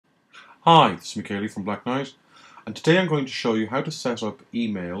Hi, this is Michaeli from Black Knight, and today I'm going to show you how to set up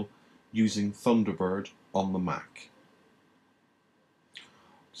email using Thunderbird on the Mac.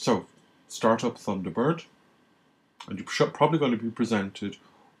 So, start up Thunderbird, and you're probably going to be presented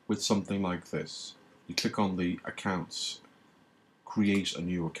with something like this. You click on the Accounts, Create a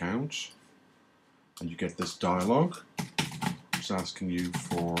New Account, and you get this dialog. It's asking you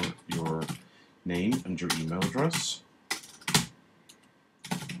for your name and your email address,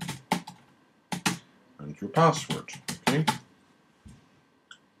 and your password. Okay.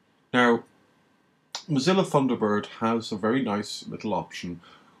 Now, Mozilla Thunderbird has a very nice little option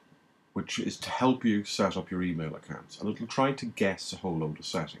which is to help you set up your email accounts, and it'll try to guess a whole load of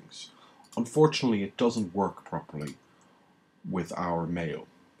settings. Unfortunately, it doesn't work properly with our mail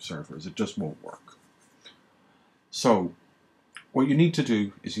servers. It just won't work. So what you need to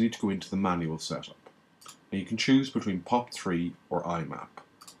do is you need to go into the manual setup. Now you can choose between POP3 or IMAP.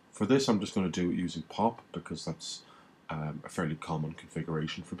 For this I'm just going to do it using POP because that's a fairly common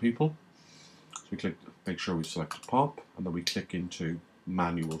configuration for people. So we click, make sure we select POP, and then we click into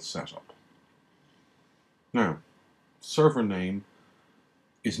Manual Setup. Now, server name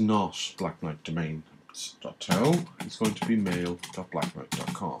is not blackknightdomain.tel, it's going to be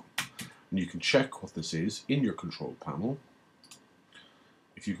mail.blackknight.com. And you can check what this is in your control panel.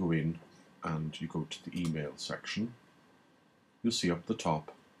 If you go in and you go to the email section, you'll see up the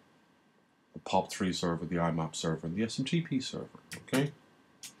top the POP3 server, the IMAP server, and the SMTP server. Okay.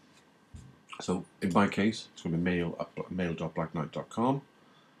 So in my case, it's going to be mail.blackknight.com,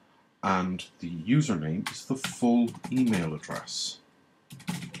 and the username is the full email address.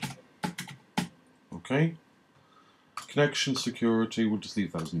 Okay. Connection security, we'll just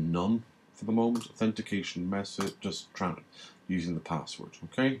leave that as none for the moment. Authentication method, just using the password.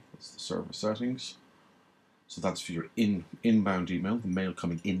 Okay, that's the server settings. So that's for your inbound email, the mail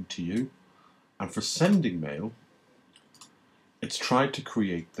coming into you. And for sending mail, it's tried to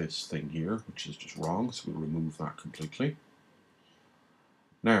create this thing here, which is just wrong, so we'll remove that completely.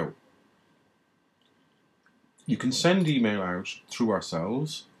 Now, you can send email out through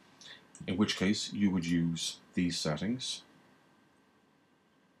ourselves, in which case you would use these settings.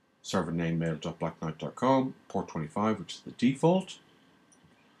 Server name mail.blackknight.com, port 25, which is the default.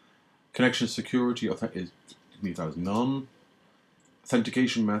 Connection security, leave that as none.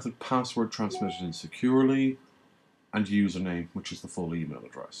 Authentication method, password transmitted insecurely, and username, which is the full email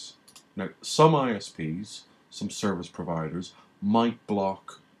address. Now, some ISPs, some service providers, might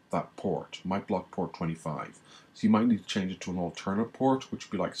block that port, might block port 25. So you might need to change it to an alternate port, which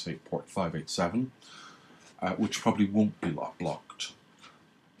would be like, say, port 587, which probably won't be blocked.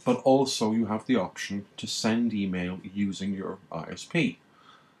 But also you have the option to send email using your ISP.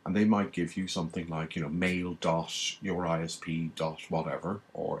 And they might give you something like, mail.yourisp.whatever,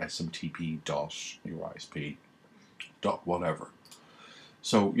 or smtp.yourisp.whatever.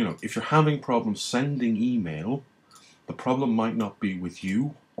 So, if you're having problems sending email, the problem might not be with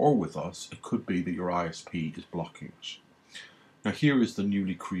you or with us. It could be that your ISP is blocking it. Now here is the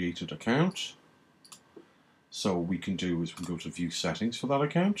newly created account. So what we can do is we can go to view settings for that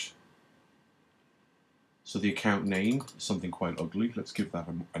account. So the account name is something quite ugly. Let's give that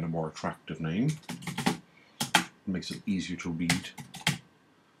a more attractive name. It makes it easier to read.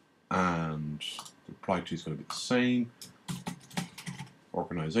 And the reply to is going to be the same.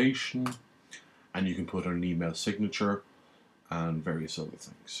 Organization. And you can put an email signature and various other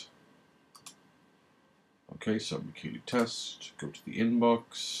things. Okay, so Michaeli test. Go to the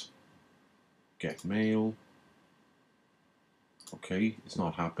inbox. Get mail. Okay, it's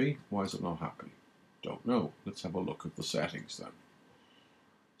not happy. Why is it not happy? Don't know. Let's have a look at the settings then.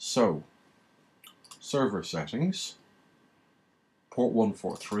 So, server settings, port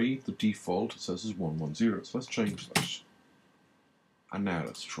 143, the default it says is 110, so let's change that. And now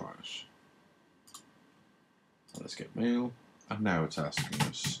let's try it. Let's get mail, and now it's asking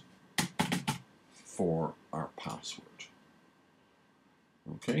us for our password.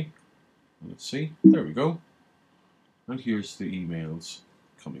 Okay, let's see, there we go. And here's the emails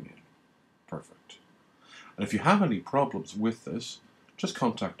coming in. Perfect. And if you have any problems with this, just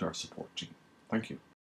contact our support team. Thank you.